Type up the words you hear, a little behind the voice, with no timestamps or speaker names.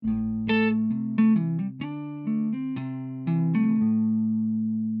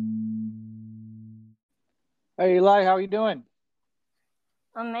Hey Eli, how are you doing?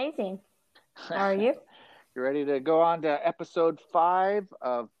 Amazing. How are you? You ready to go on to episode 5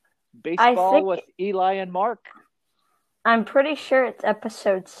 of I Baseball think with Eli and Mark? I'm pretty sure it's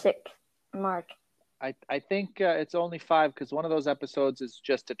episode 6, Mark. I think it's only 5 because one of those episodes is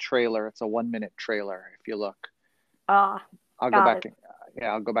just a trailer. It's a 1 minute trailer. If you look, Ah, I'll go got back it. and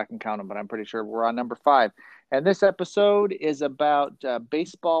I'll go back and count them, but I'm pretty sure we're on number 5. And this episode is about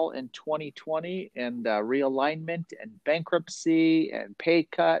baseball in 2020 and realignment and bankruptcy and pay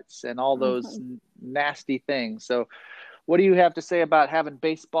cuts and all those Mhm. nasty things. So, what do you have to say about having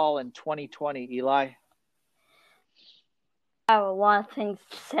baseball in 2020, Eli? I have a lot of things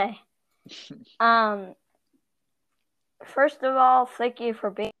to say. Um, First of all, thank you for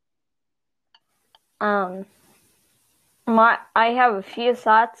being. Um, I have a few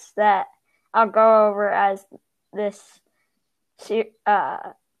thoughts that I'll go over as this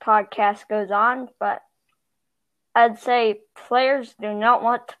podcast goes on, but I'd say players do not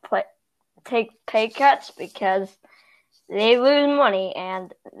want to take pay cuts because they lose money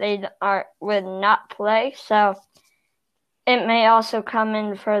and they would not play. So it may also come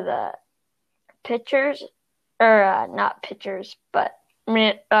in for the pitchers, or not pitchers, but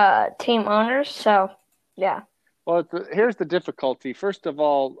team owners. So yeah. Well, here's the difficulty. First of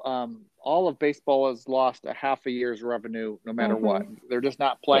all of baseball has lost a half a year's revenue, no matter what. Mhm. They're just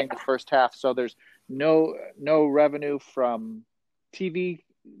not Yeah. playing the first half, so there's no revenue from TV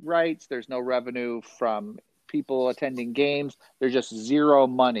rights. There's no revenue from people attending games. There's just zero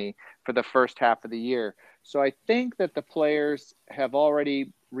money for the first half of the year. So I think that the players have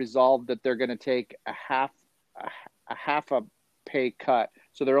already resolved that they're going to take a, a half a pay cut,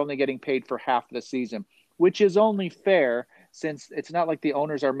 so they're only getting paid for half the season, which is only fair since it's not like the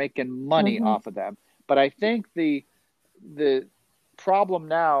owners are making money Mhm. off of them. But I think the problem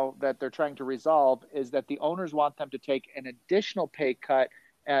now that they're trying to resolve is that the owners want them to take an additional pay cut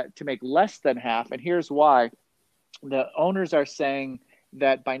to make less than half. And here's why: the owners are saying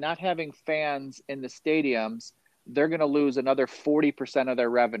that by not having fans in the stadiums, they're going to lose another 40% of their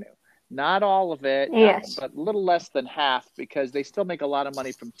revenue. Not all of it, Yes. but a little less than half, because they still make a lot of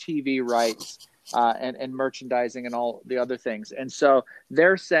money from TV rights and merchandising and all the other things. And so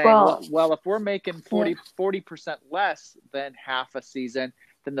they're saying, Well. well, if we're making Yeah. 40% less than half a season,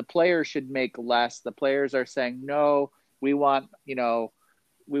 then the players should make less. The players are saying, no, we want,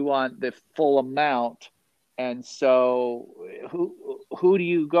 we want the full amount. And so, who do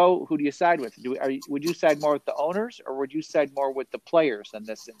you go? Who do you side with? Would you side more with the owners, or would you side more with the players in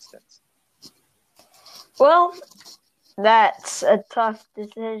this instance? Well, that's a tough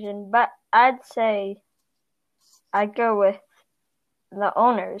decision, but I'd say I'd go with the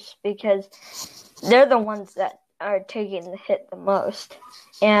owners because they're the ones that are taking the hit the most,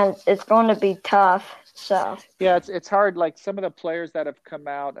 and it's going to be tough. So Yeah, it's hard. Like some of the players that have come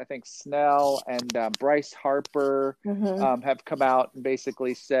out, I think Snell and Bryce Harper mhm. have come out and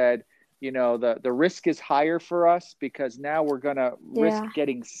basically said, the risk is higher for us because now we're going to risk Yeah.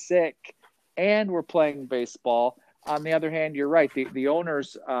 getting sick and we're playing baseball. On the other hand, you're right. The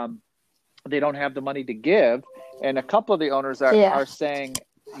owners, they don't have the money to give. And a couple of the owners Yeah. are saying,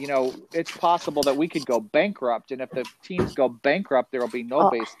 it's possible that we could go bankrupt. And if the teams go bankrupt, there will be no Oh,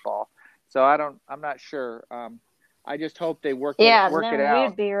 baseball. So I'm not sure. I just hope they yeah. work it Then out.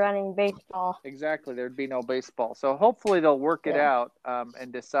 we'd be running baseball. Exactly. There'd be no baseball. So hopefully they'll work it Yeah. out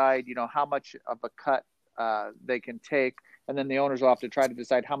and decide, how much of a cut they can take. And then the owners will have to try to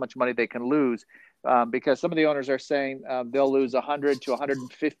decide how much money they can lose. Because some of the owners are saying they'll lose 100 to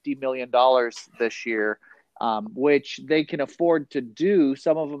 150 million dollars this year, which they can afford to do.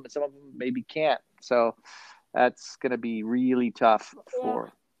 Some of them maybe can't. So that's going to be really tough Yeah.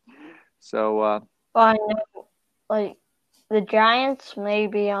 for. So Well, I know, like the Giants may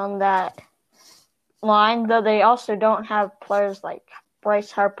be on that line, though they also don't have players like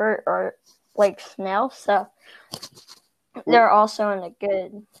Bryce Harper or Blake Snell, so they're also in a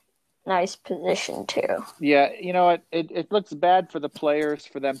good, nice position too. yeah, it looks bad for the players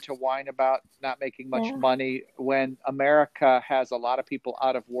for them to whine about not making much Yeah. money when America has a lot of people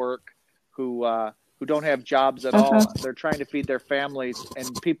out of work who don't have jobs at all. Mhm. They're trying to feed their families,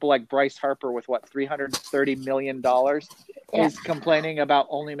 and people like Bryce Harper with what $330 million Yeah. is complaining about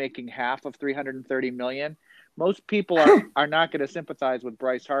only making half of 330 million. Most people are not going to sympathize with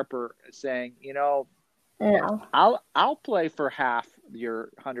Bryce Harper saying, No. I'll play for half your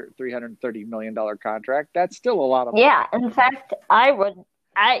 $330 million contract. That's still a lot of Yeah. money. In fact, I would.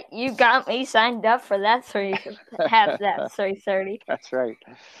 You got me signed up for that, so you could have that 330. That's right.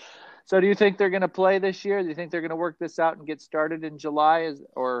 So, do you think they're going to play this year? Do you think they're going to work this out and get started in July?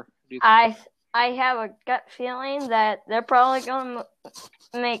 Or do you? I I have a gut feeling that they're probably going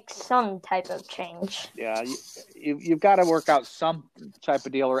to make some type of change. Yeah, you've got to work out some type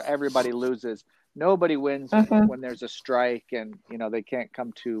of deal, or everybody loses. Nobody wins Mm-hmm. when there's a strike and they can't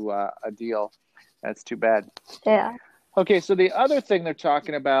come to a deal. That's too bad. Yeah. Okay, so the other thing they're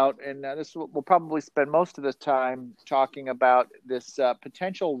talking about, and this we'll probably spend most of the time talking about this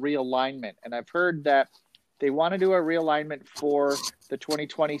potential realignment. And I've heard that they want to do a realignment for the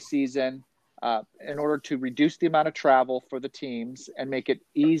 2020 season in order to reduce the amount of travel for the teams and make it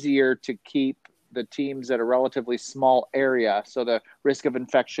easier to keep the teams at a relatively small area, so the risk of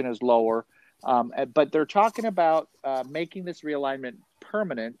infection is lower. But they're talking about making this realignment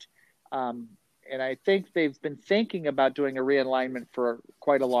permanent. And I think they've been thinking about doing a realignment for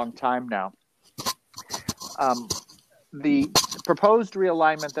quite a long time now. The proposed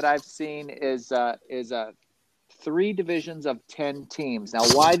realignment that I've seen is 3 divisions of 10 teams. Now,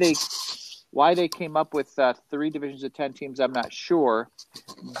 why they came up with 3 divisions of 10 teams, I'm not sure,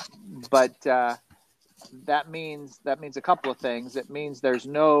 but that means a couple of things. It means there's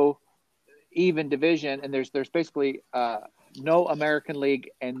no even division, and there's basically no American League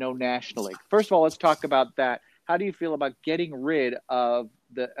and no National League. First of all, let's talk about that. How do you feel about getting rid of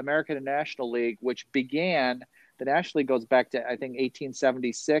the American and National League, which began, the National League goes back to, I think,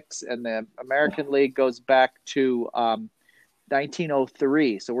 1876, and the American League goes back to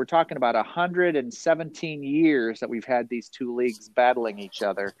 1903. So we're talking about 117 years that we've had these 2 leagues battling each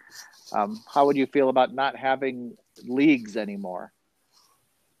other. How would you feel about not having leagues anymore?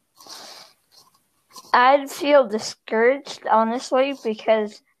 I'd feel discouraged, honestly,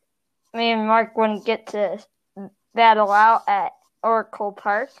 because me and Mark wouldn't get to battle out at Oracle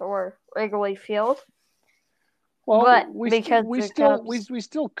Park or Wrigley Field. Well, but we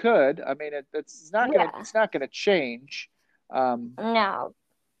still could. I mean, it's not gonna change. No.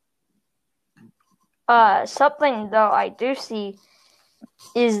 Something though I do see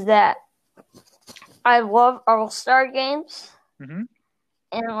is that I love All-Star games, mm-hmm.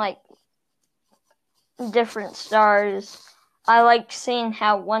 and like different stars. I like seeing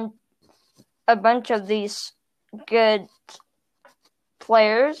how a bunch of these good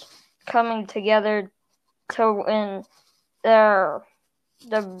players coming together to win their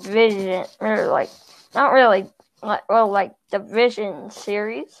division, or like not really, like division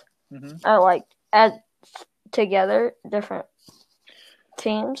series, mm-hmm. or like add together different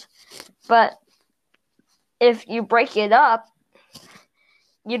teams. But if you break it up,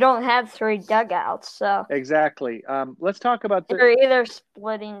 you don't have 3 dugouts, so exactly. Let's talk about you're either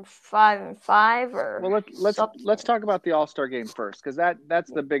splitting 5 and 5, or let's talk about the All-Star game first, because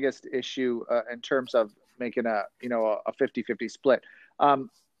that's the biggest issue in terms of making a 50-50 split.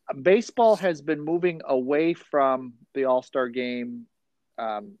 Baseball has been moving away from the All-Star game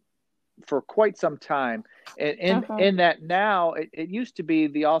for quite some time, and in that now it used to be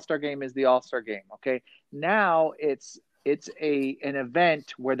the All-Star game is the All-Star game. Okay, now it's an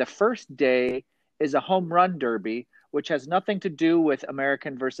event where the first day is a home run derby, which has nothing to do with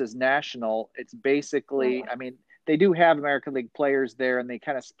American versus National. It's basically, I mean, they do have American League players there, and they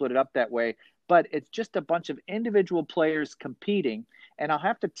kind of split it up that way, but it's just a bunch of individual players competing. And I'll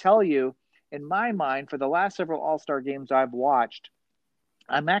have to tell you, in my mind, for the last several All-Star games I've watched,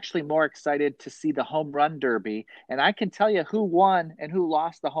 I'm actually more excited to see the home run derby. And I can tell you who won and who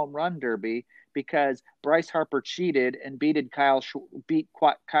lost the home run derby, because Bryce Harper cheated and beat Kyle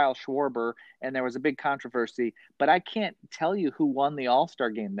Schwarber, and there was a big controversy. But I can't tell you who won the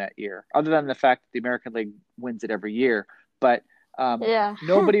All-Star game that year, other than the fact that the American League wins it every year. But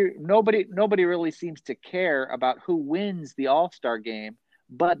nobody really seems to care about who wins the All-Star game,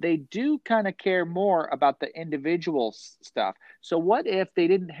 but they do kind of care more about the individual stuff. So what if they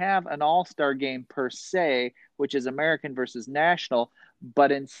didn't have an All-Star game per se, which is American versus National,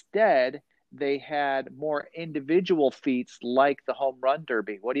 but instead they had more individual feats like the home run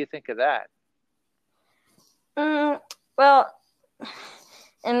derby? What do you think of that? Well,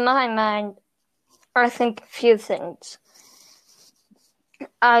 in my mind, I think a few things.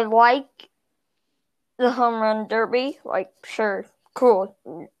 I like the home run derby. Like, sure, cool.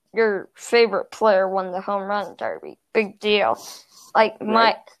 Your favorite player won the home run derby. Big deal. Like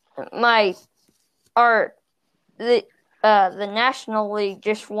right. the National League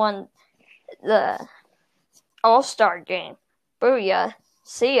just won the All-Star game. Booyah.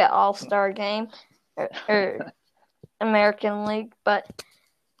 See ya, All-Star game. Or American League. But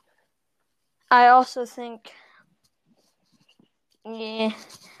I also think, I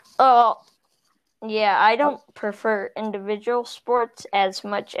don't prefer individual sports as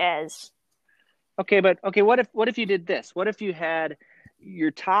much as. Okay, but what if you did this? What if you had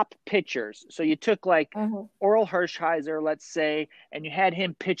your top pitchers. So you took like Mm-hmm. Oral Hershiser, let's say, and you had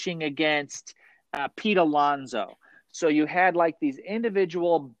him pitching against Pete Alonso. So you had like these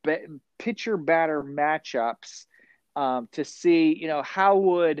individual pitcher batter matchups to see, how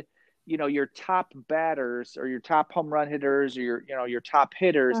would, your top batters or your top home run hitters or your top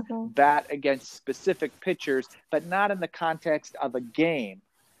hitters Mm-hmm. bat against specific pitchers, but not in the context of a game,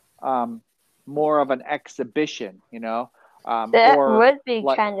 more of an exhibition, That or would be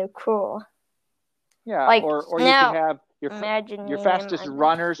like, kind of cool. yeah, Like or you now, could have imagine your me fastest and my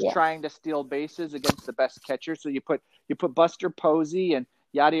runners yeah. trying to steal bases against the best catcher. So you put Buster Posey and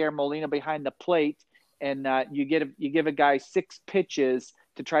Yadier Molina behind the plate, and you give a guy 6 pitches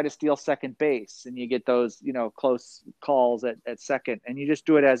to try to steal second base, and you get those close calls at second, and you just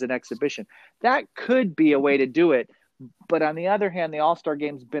do it as an exhibition. That could be a way to do it. But on the other hand, the All-Star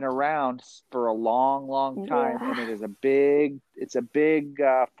Game's been around for a long, long time, Yeah. and it's a big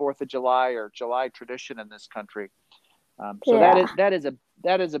 4th of July or July tradition in this country. So Yeah. that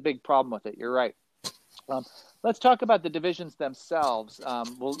is a big problem with it. You're right. Let's talk about the divisions themselves.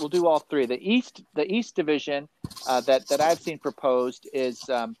 We'll do all 3. The East Division that I've seen proposed is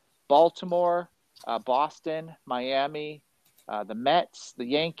Baltimore, Boston, Miami, the Mets, the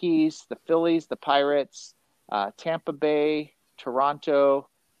Yankees, the Phillies, the Pirates, Tampa Bay, Toronto,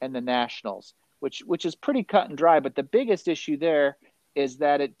 and the Nationals, which is pretty cut and dry. But the biggest issue there is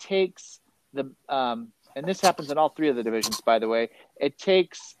that it takes and this happens in all 3 of the divisions, by the way, it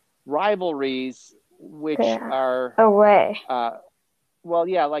takes rivalries which are away.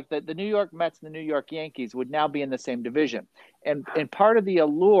 Like the New York Mets and the New York Yankees would now be in the same division. And part of the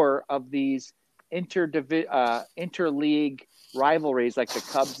allure of these interleague rivalries, like the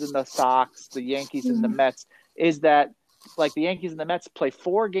Cubs and the Sox, the Yankees and the Mets, is that like the Yankees and the Mets play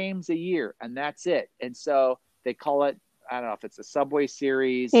 4 games a year, and that's it. And so they call it, I don't know if it's a Subway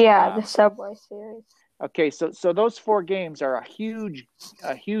Series. Yeah, the Subway Series. Okay, so those 4 games are a huge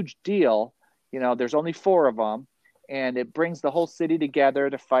deal. There's only 4 of them, and it brings the whole city together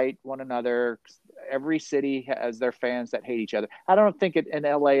to fight one another. Every city has their fans that hate each other. I don't think in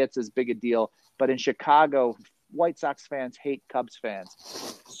LA it's as big a deal, but in Chicago, White Sox fans hate Cubs fans.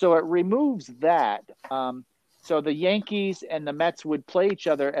 So it removes that. So the Yankees and the Mets would play each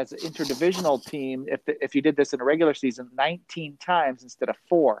other as an interdivisional team if you did this in a regular season 19 times instead of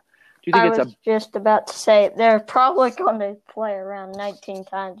 4. Do you think I was just about to say they're probably going to play around 19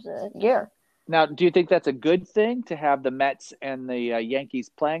 times a year. Now, do you think that's a good thing to have the Mets and the Yankees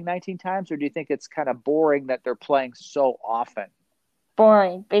playing 19 times, or do you think it's kind of boring that they're playing so often?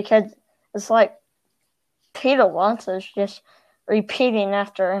 Boring, because it's like Pete Alonso's just repeating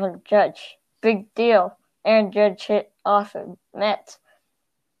after Aaron Judge. Big deal. Aaron Judge hit off of Mets.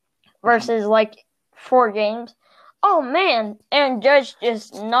 Versus like 4 games. Oh man, Aaron Judge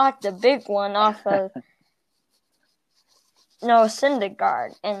just knocked a big one off of Noah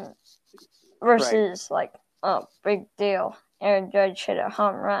Syndergaard, and versus like, oh, big deal. Aaron Judge hit a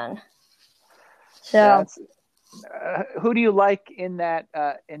home run. So who do you like in that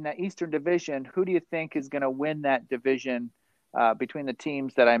Eastern Division? Who do you think is going to win that division between the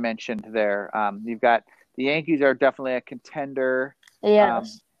teams that I mentioned there? You've got the Yankees are definitely a contender.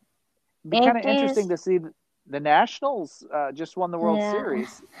 Yes. It'd be kind of interesting to see the Nationals just won the World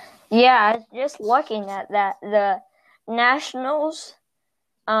Series. Yeah, just looking at that, the Nationals,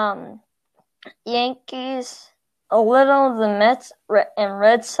 Yankees, a little the Mets and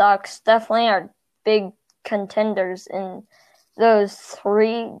Red Sox definitely are big contenders in those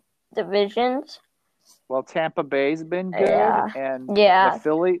 3 divisions. Well, Tampa Bay's been good, and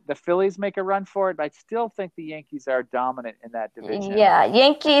the Phillies make a run for it. But I still think the Yankees are dominant in that division. Yeah,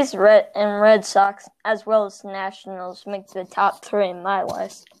 Yankees, Red Sox, as well as Nationals, make the top 3 in my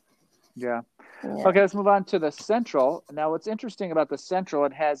list. Yeah. Okay, let's move on to the Central. Now, what's interesting about the Central,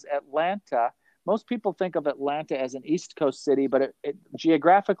 it has Atlanta. Most people think of Atlanta as an East Coast city, but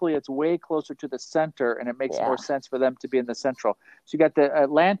geographically, it's way closer to the center, and it makes more sense for them to be in the Central. So you got the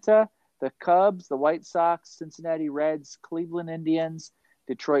Atlanta, the Cubs, the White Sox, Cincinnati Reds, Cleveland Indians,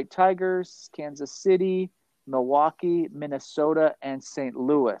 Detroit Tigers, Kansas City, Milwaukee, Minnesota, and St.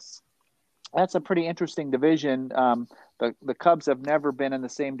 Louis. That's a pretty interesting division. The Cubs have never been in the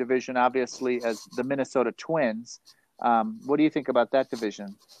same division, obviously, as the Minnesota Twins. What do you think about that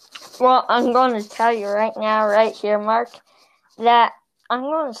division? Well, I'm going to tell you right now, right here, Mark, that I'm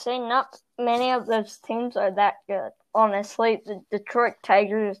going to say not many of those teams are that good. Honestly, the Detroit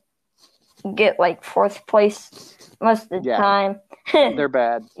Tigers get like 4th place most of the time. They're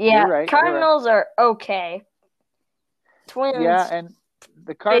bad. Yeah, you're right, Cardinals are okay. Twins. Yeah, and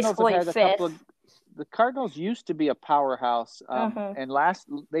the Cardinals have had a couple of the Cardinals used to be a powerhouse, and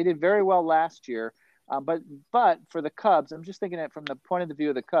they did very well last year. But for the Cubs, I'm just thinking it from the point of the view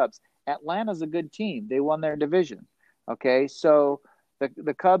of the Cubs. Atlanta's a good team. They won their division. Okay, so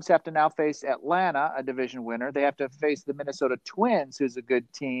the Cubs have to now face Atlanta, a division winner. They have to face the Minnesota Twins, who's a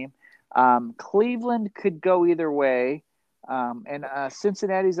good team. Cleveland could go either way, and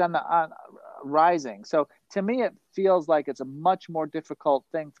Cincinnati's on rising. So to me, it feels like it's a much more difficult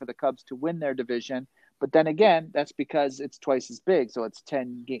thing for the Cubs to win their division. But then again, that's because it's twice as big, so it's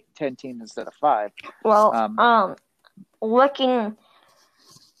 10 teams instead of 5. Well, looking,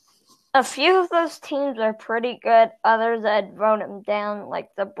 a few of those teams are pretty good. Others, I'd vote them down, like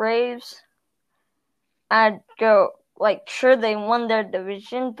the Braves. I'd go, sure, they won their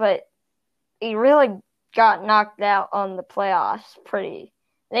division, but they really got knocked out on the playoffs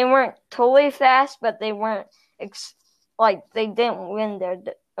They weren't totally fast, but they weren't, they didn't win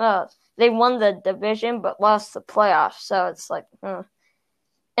they won the division, but lost the playoffs, so it's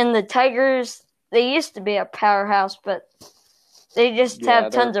And the Tigers, they used to be a powerhouse, but they just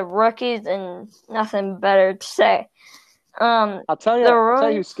have tons of rookies and nothing better to say. I'll tell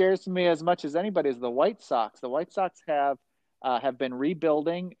you who scares me as much as anybody is the White Sox. The White Sox have been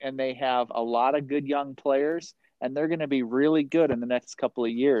rebuilding, and they have a lot of good young players, and they're going to be really good in the next couple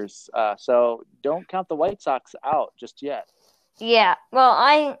of years. So don't count the White Sox out just yet. Yeah,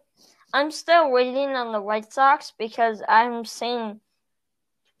 well, I'm still waiting on the White Sox because I'm seeing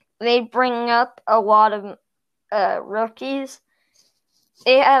they bring up a lot of rookies.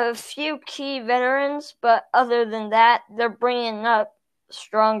 They have a few key veterans, but other than that, they're bringing up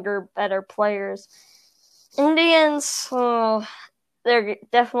stronger, better players. Indians, they're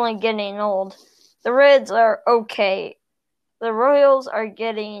definitely getting old. The Reds are okay. The Royals are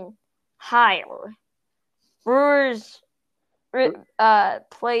getting higher. Brewers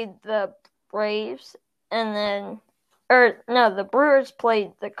played the Braves, the Brewers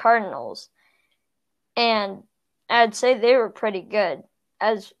played the Cardinals, and I'd say they were pretty good,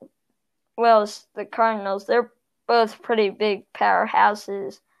 as well as the Cardinals. They're both pretty big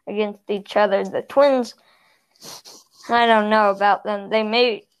powerhouses against each other. The Twins, I don't know about them.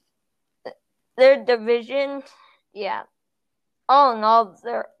 Their division, all in all,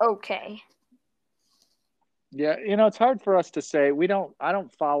 they're okay. Yeah, it's hard for us to say. I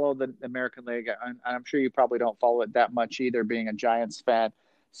don't follow the American League. I'm sure you probably don't follow it that much either, being a Giants fan.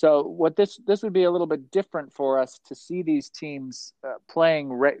 So what this would be a little bit different for us to see these teams playing,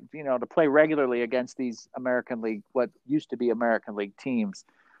 to play regularly against these American League, what used to be American League teams,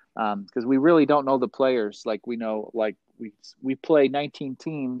 because we really don't know the players like we know. Like we play 19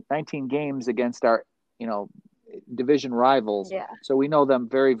 games against our division rivals, so we know them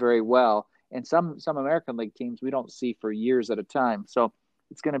very, very well. And some American League teams we don't see for years at a time. So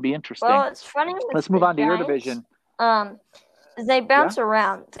it's going to be interesting. Well, it's funny. Let's move on to your division. They bounce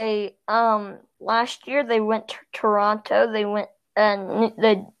around. They last year they went to Toronto. They went and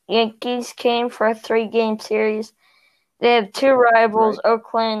the Yankees came for a 3-game series. They have 2 rivals, right.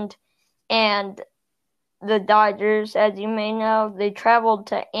 Oakland and the Dodgers, as you may know. They traveled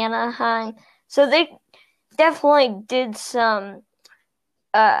to Anaheim. So they definitely did some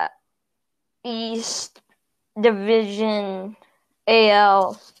East Division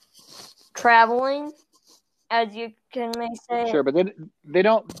AL traveling, as you may say. Sure, but they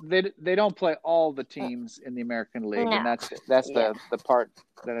don't play all the teams in the American League, and that's the part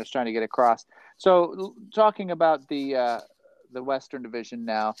that I was trying to get across. So talking about the Western Division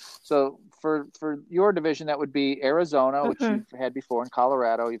now. So for your division, that would be Arizona, which you've had before, and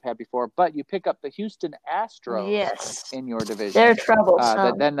Colorado you've had before, but you pick up the Houston Astros in your division. They're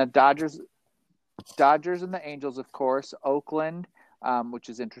troublesome. Then the Dodgers and the Angels, of course, Oakland, which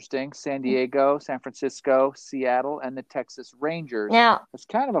is interesting, San Diego, San Francisco, Seattle, and the Texas Rangers. Now, it's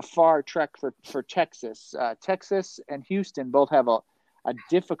kind of a far trek for Texas. Texas and Houston both have a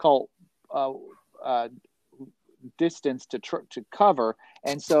difficult distance to cover.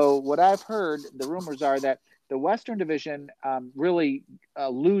 And so what I've heard, the rumors are that the Western Division really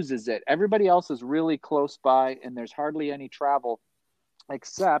loses it. Everybody else is really close by, and there's hardly any travel,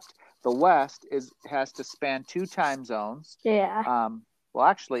 except the West has to span 2 time zones. Yeah. Well,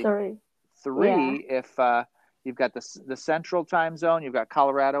 actually, 3 if you've got the Central time zone, you've got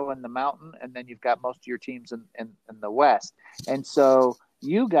Colorado and the Mountain, and then you've got most of your teams in the West. And so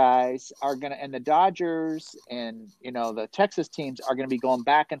you guys are going to, and the Dodgers and, the Texas teams are going to be going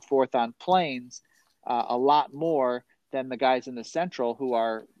back and forth on planes a lot more than the guys in the Central who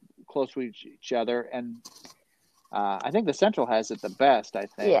are close to each other. And I think the Central has it the best, I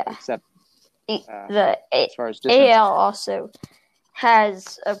think, except the as far as distance. AL also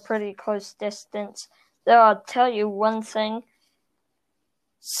has a pretty close distance. Though I'll tell you one thing,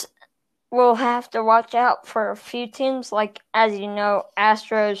 we'll have to watch out for a few teams, like, as you know,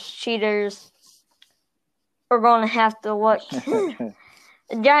 Astros, cheaters. We're going to have to look. The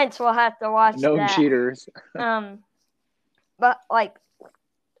Giants will have to watch No that. cheaters. But, like,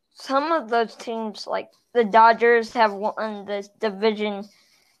 some of those teams, like the Dodgers, have won this division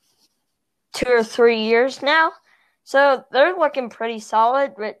 2 or 3 years now. So they're looking pretty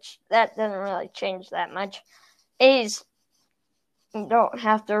solid, which that doesn't really change that much. A's, you don't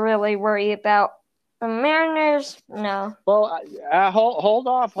have to really worry about. The Mariners, no. Well, hold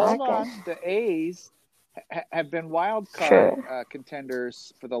off. Hold Okay. on. The A's have been wild card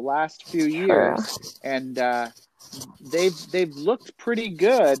contenders for the last few years, and they've looked pretty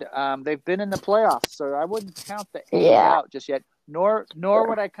good. They've been in the playoffs, so I wouldn't count the A's out just yet. Nor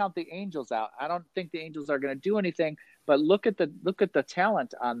would I count the Angels out. I don't think the Angels are going to do anything. But look at the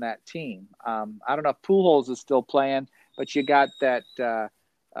talent on that team. I don't know if Pujols is still playing, but you got that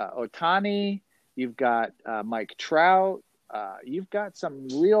Ohtani. You've got Mike Trout. You've got some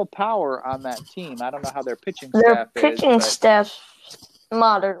real power on that team. I don't know how their pitching staff is. Their pitching staff's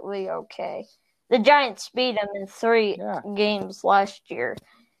moderately okay. The Giants beat them in 3 games last year.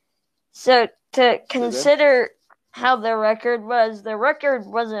 So to consider how their record wasn't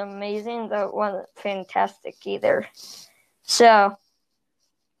amazing, though it wasn't fantastic either. So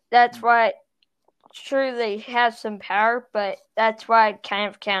that's why, sure, they have some power, but that's why I kind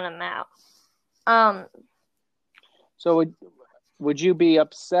of count them out. So would you be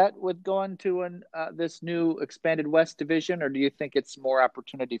upset with going to this new expanded West division, or do you think it's more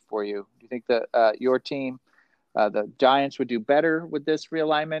opportunity for you? Do you think that your team, the Giants, would do better with this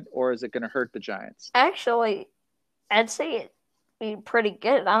realignment, or is it going to hurt the Giants? Actually, I'd say it'd be pretty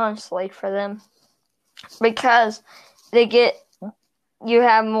good, honestly, for them, because you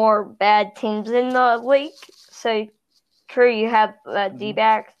have more bad teams in the league. So, sure, you have the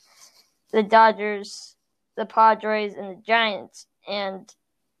D-backs, the Dodgers, the Padres, and the Giants, and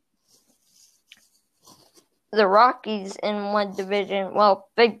the Rockies in one division. Well,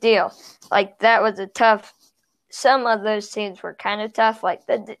 big deal. Like, that was some of those teams were kind of tough. Like,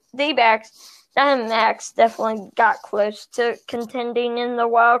 the D-backs, Diamondbacks definitely got close to contending in the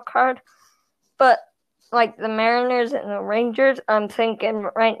wild card. But, like, the Mariners and the Rangers, I'm thinking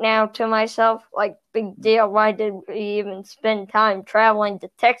right now to myself, like, big deal. Why did we even spend time traveling to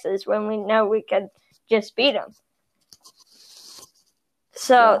Texas when we know we could just beat them?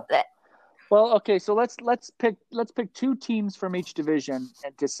 So well, okay, so let's pick 2 teams from each division,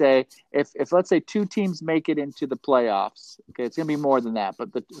 and to say if let's say 2 teams make it into the playoffs. Okay, it's going to be more than that, but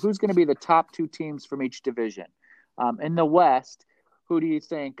who's going to be the top 2 teams from each division? In the West, who do you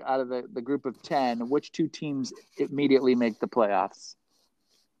think out of the group of 10, which 2 teams immediately make the playoffs?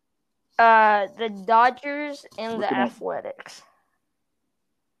 The Dodgers and the Athletics.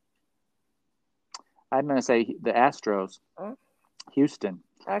 I'm going to say the Astros. Houston.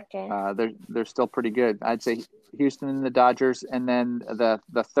 Okay. They're still pretty good. I'd say Houston and the Dodgers, and then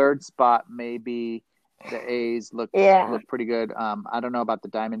the third spot maybe the A's look pretty good. I don't know about the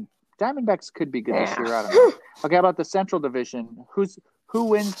Diamondbacks could be good this year. I don't know. Okay, how about the Central Division? Who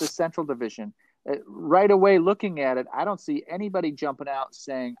wins the Central Division? Right away, looking at it, I don't see anybody jumping out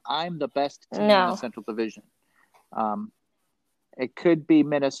saying I'm the best team in the Central Division. It could be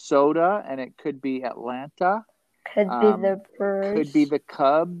Minnesota, and it could be Atlanta. Could be the Brewers. Could be the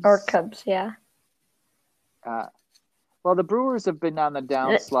Cubs. Or Cubs, yeah. Well, the Brewers have been on the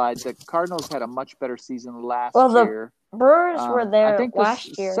downslide. The Cardinals had a much better season last year. The Brewers were there I think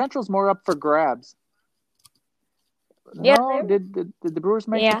last year. Central's more up for grabs. Yeah, no, did the Brewers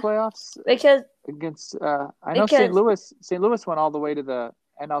make the playoffs? Because against I know St. Louis. St. Louis went all the way to the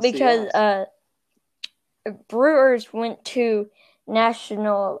NLCS. Because Brewers went to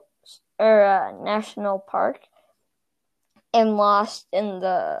National Park and lost in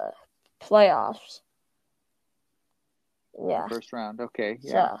the playoffs. Yeah. First round. Okay.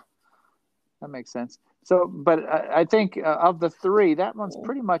 Yeah. So, that makes sense. So, but I think of the 3, that one's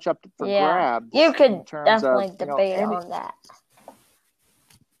pretty much up for grabs. You could definitely debate on that.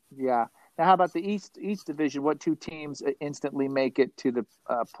 Yeah. Now, how about the East Division? What 2 teams instantly make it to the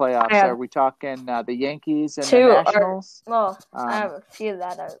playoffs? Are we talking the Yankees and the Nationals? I have a few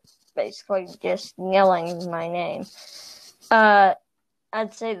that are basically just yelling my name. I'd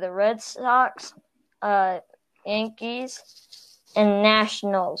say the Red Sox, Yankees, and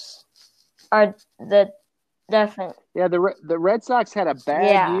Nationals are the definite. Yeah, the Red Sox had a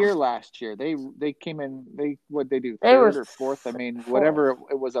bad year last year. They came in. What'd they do? They were third or fourth. I mean, whatever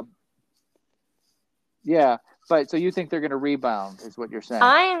it was. Yeah, But so you think they're going to rebound, is what you're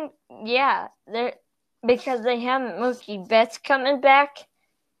saying? They're because they have Mookie Betts coming back.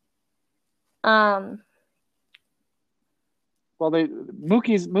 Well,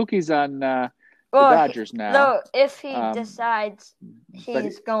 Mookie's on the Dodgers now. Though if he decides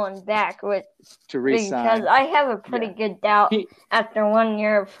he's going back to re-sign, because I have a pretty good doubt after 1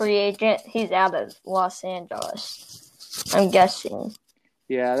 year of free agent, he's out of Los Angeles. I'm guessing.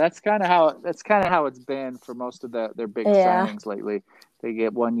 Yeah, that's kind of how it's been for most of their big signings lately. They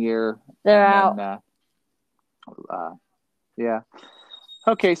get 1 year, they're out. Yeah.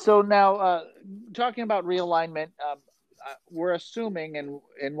 Okay, so now talking about realignment, we're assuming, and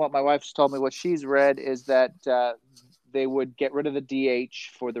what my wife's told me, what she's read is that they would get rid of the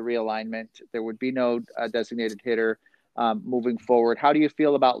DH for the realignment. There would be no designated hitter moving forward. How do you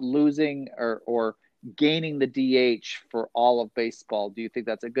feel about losing or gaining the DH for all of baseball? Do you think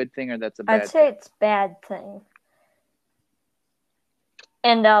that's a good thing or that's a bad thing? I'd say it's a bad thing.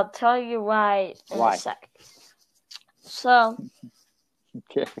 And I'll tell you why in a sec. So,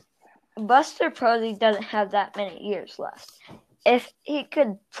 okay. Buster Posey doesn't have that many years left. If he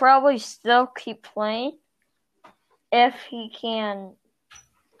could probably still keep playing, if he can,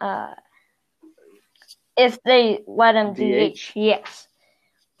 if they let him DH, yes.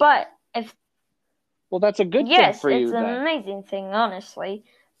 But well, that's a good thing for you. Yes, it's an amazing thing, honestly.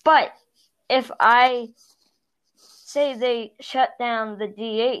 But if I say they shut down the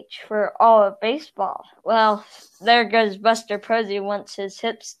DH for all of baseball, well, there goes Buster Posey once his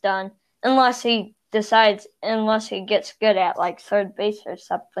hip's done. Unless he gets good at like third base or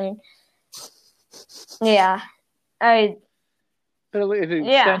something. Yeah. But if he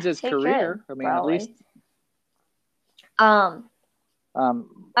extends his career, could, I mean, probably. At least.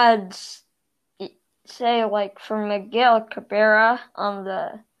 I'd say like for Miguel Cabrera on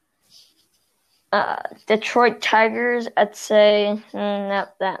the Detroit Tigers, I'd say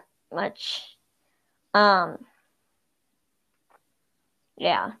not that much.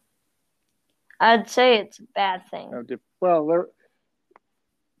 Yeah. I'd say it's a bad thing. Well,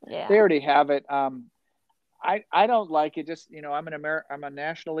 they already have it. I don't like it. Just I'm a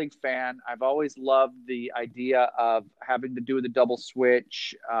National League fan. I've always loved the idea of having to do the double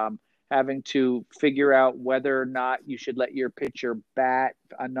switch, having to figure out whether or not you should let your pitcher bat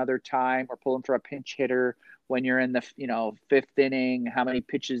another time or pull him for a pinch hitter when you're in the fifth inning. How many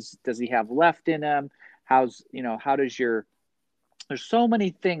pitches does he have left in him? There's so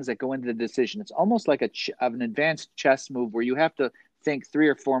many things that go into the decision. It's almost like an advanced chess move where you have to think 3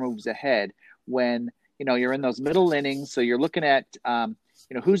 or 4 moves ahead when, you're in those middle innings. So you're looking at,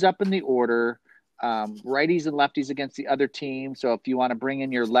 who's up in the order, righties and lefties against the other team. So if you want to bring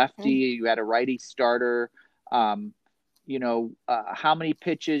in your lefty, you had a righty starter, how many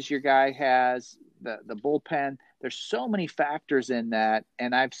pitches your guy has, the bullpen. There's so many factors in that.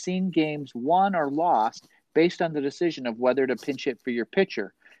 And I've seen games won or lost based on the decision of whether to pinch hit for your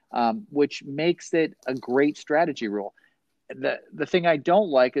pitcher, which makes it a great strategy rule. The thing I don't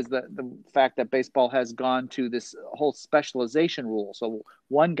like is the fact that baseball has gone to this whole specialization rule. So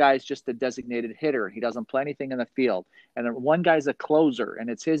one guy's just a designated hitter. He doesn't play anything in the field. And then one guy's a closer, and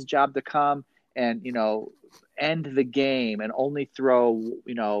it's his job to come and, end the game and only throw,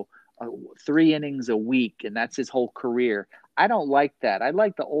 3 innings a week, and that's his whole career. I don't like that. I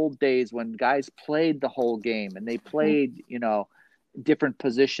like the old days when guys played the whole game and they played, different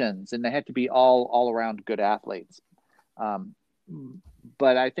positions, and they had to be all around good athletes.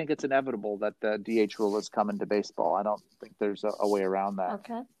 But I think it's inevitable that the DH rule is coming to baseball. I don't think there's a way around that.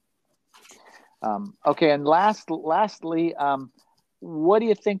 Okay. Okay, and lastly, what do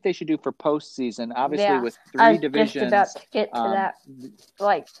you think they should do for postseason? Obviously, with 3 divisions. I was just about to get to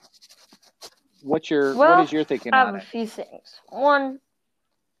that. What is your thinking on it? I have a few things. One,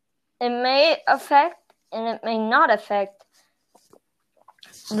 it may affect and it may not affect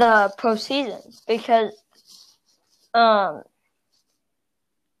the postseason because on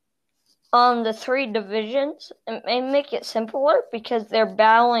the 3 divisions, it may make it simpler because they're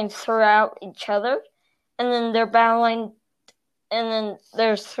battling throughout each other, and then they're battling, and then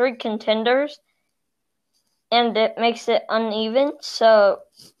there's 3 contenders, and it makes it uneven. So,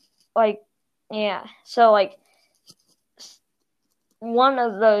 one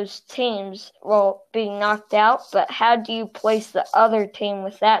of those teams will be knocked out, but how do you place the other team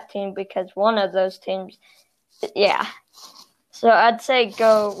with that team? Because one of those teams, So I'd say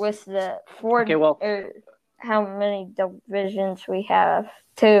go with the 4. Okay, well, how many divisions we have?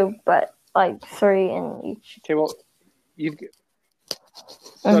 2, but 3 in each. Okay, well,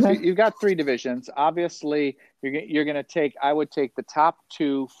 So if you've got 3 divisions, obviously you're going to take. I would take the top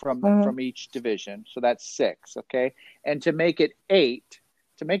 2 from each division, so that's 6. Okay, and to make it 8,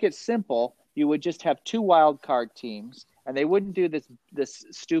 to make it simple, you would just have 2 wild card teams, and they wouldn't do this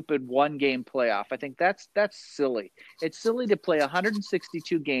stupid 1-game playoff. I think that's silly. It's silly to play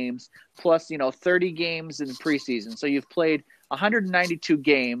 162 games plus 30 games in preseason. So you've played 192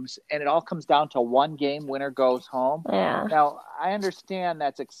 games, and it all comes down to 1 game. Winner goes home. Yeah. Now I understand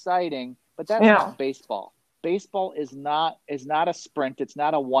that's exciting, but that's not baseball. Baseball is not a sprint. It's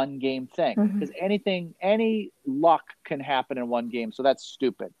not a 1-game thing, because any luck can happen in 1 game. So that's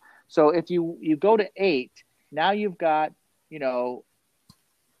stupid. So if you go to 8, now you've got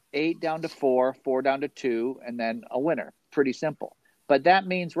 8 down to 4, 4 down to 2, and then a winner. Pretty simple. But that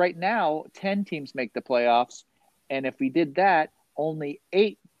means right now 10 teams make the playoffs, and if we did that, only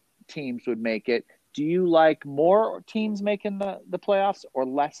 8 teams would make it. Do you like more teams making the playoffs or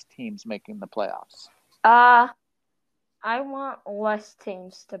less teams making the playoffs? I want less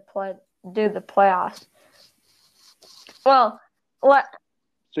teams to do the playoffs. Well, what?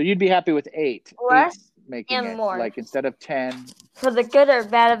 So you'd be happy with 8. Less 8 making and it, more. like instead of 10. For the good or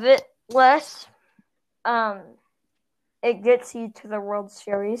bad of it, less. It gets you to the World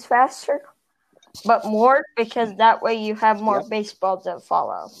Series faster, but more because that way you have more baseball to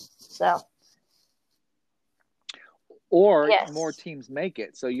follow. So. Or more teams make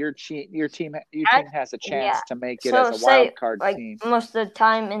it, so your team has a chance to make it as a wild card team. Most of the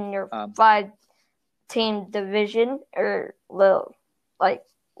time in your 5-team division or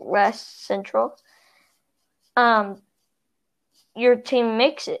West Central, your team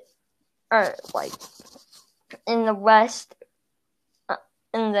makes it, or in the West,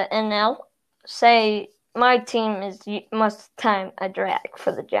 in the NL. Say my team is most of the time a drag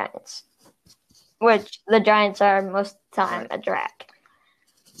for the Giants. Which the Giants are most of the time a drag.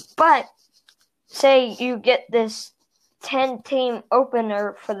 But say you get this 10-team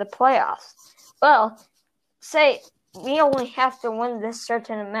opener for the playoffs. Well, say we only have to win this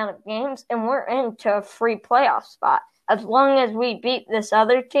certain amount of games and we're into a free playoff spot. As long as we beat this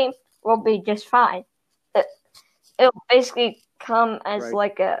other team, we'll be just fine. It'll basically come as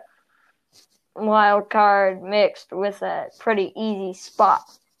like a wild card mixed with a pretty easy spot,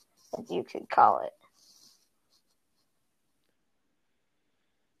 as you could call it.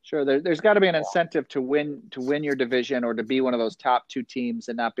 Sure, there's got to be an incentive to win your division or to be one of those top 2 teams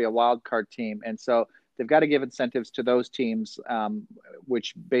and not be a wild card team. And so they've got to give incentives to those teams,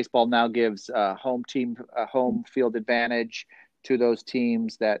 which baseball now gives a home field advantage to those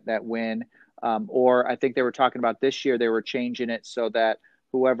teams that win. Or I think they were talking about this year, they were changing it so that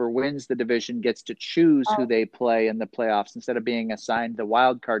whoever wins the division gets to choose who they play in the playoffs instead of being assigned the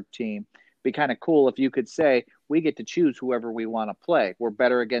wild card team. Be kind of cool if you could say, we get to choose whoever we want to play. We're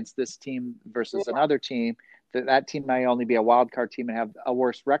better against this team versus another team. That team may only be a wild card team and have a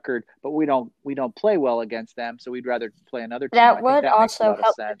worse record, but we don't play well against them, so we'd rather play another team. That would also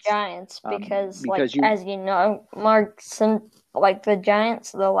help the Giants because as you know, the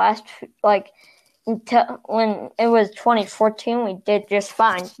Giants, the last until when it was 2014, we did just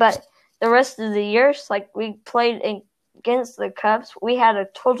fine. But the rest of the years, we played against the Cubs, we had a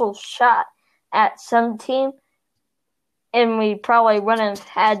total shot at some team, and we probably wouldn't have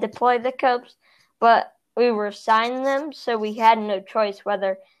had to play the Cubs, but we were assigned them, so we had no choice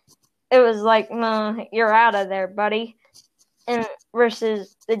whether it was no, you're out of there, buddy. And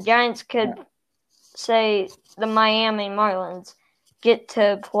versus the Giants could say the Miami Marlins get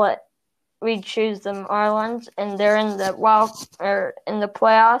to play. We choose the Marlins, and they're in the in the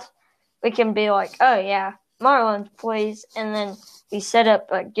playoffs. We can be like, oh yeah, Marlins, please, and then we set up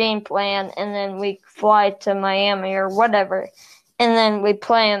a game plan, and then we fly to Miami or whatever, and then we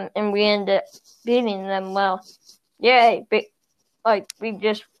play them, and we end up beating them. Well, yay! We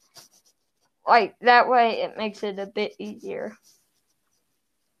just that way. It makes it a bit easier.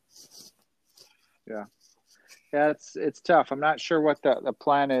 Yeah, it's tough. I'm not sure what the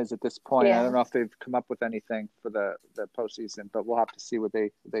plan is at this point. Yeah. I don't know if they've come up with anything for the postseason, but we'll have to see what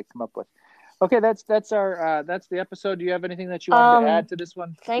they come up with. Okay, that's the episode. Do you have anything that you wanted to add to this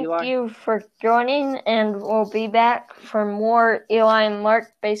one, Thank Eli? you for joining, and we'll be back for more Eli and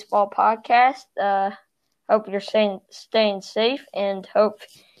Mark baseball podcast. Hope you're staying safe, and hope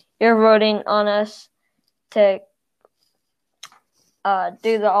you're voting on us to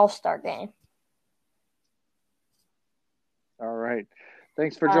do the All-Star game. All right.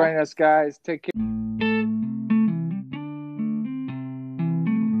 Thanks for joining us, guys. Take care.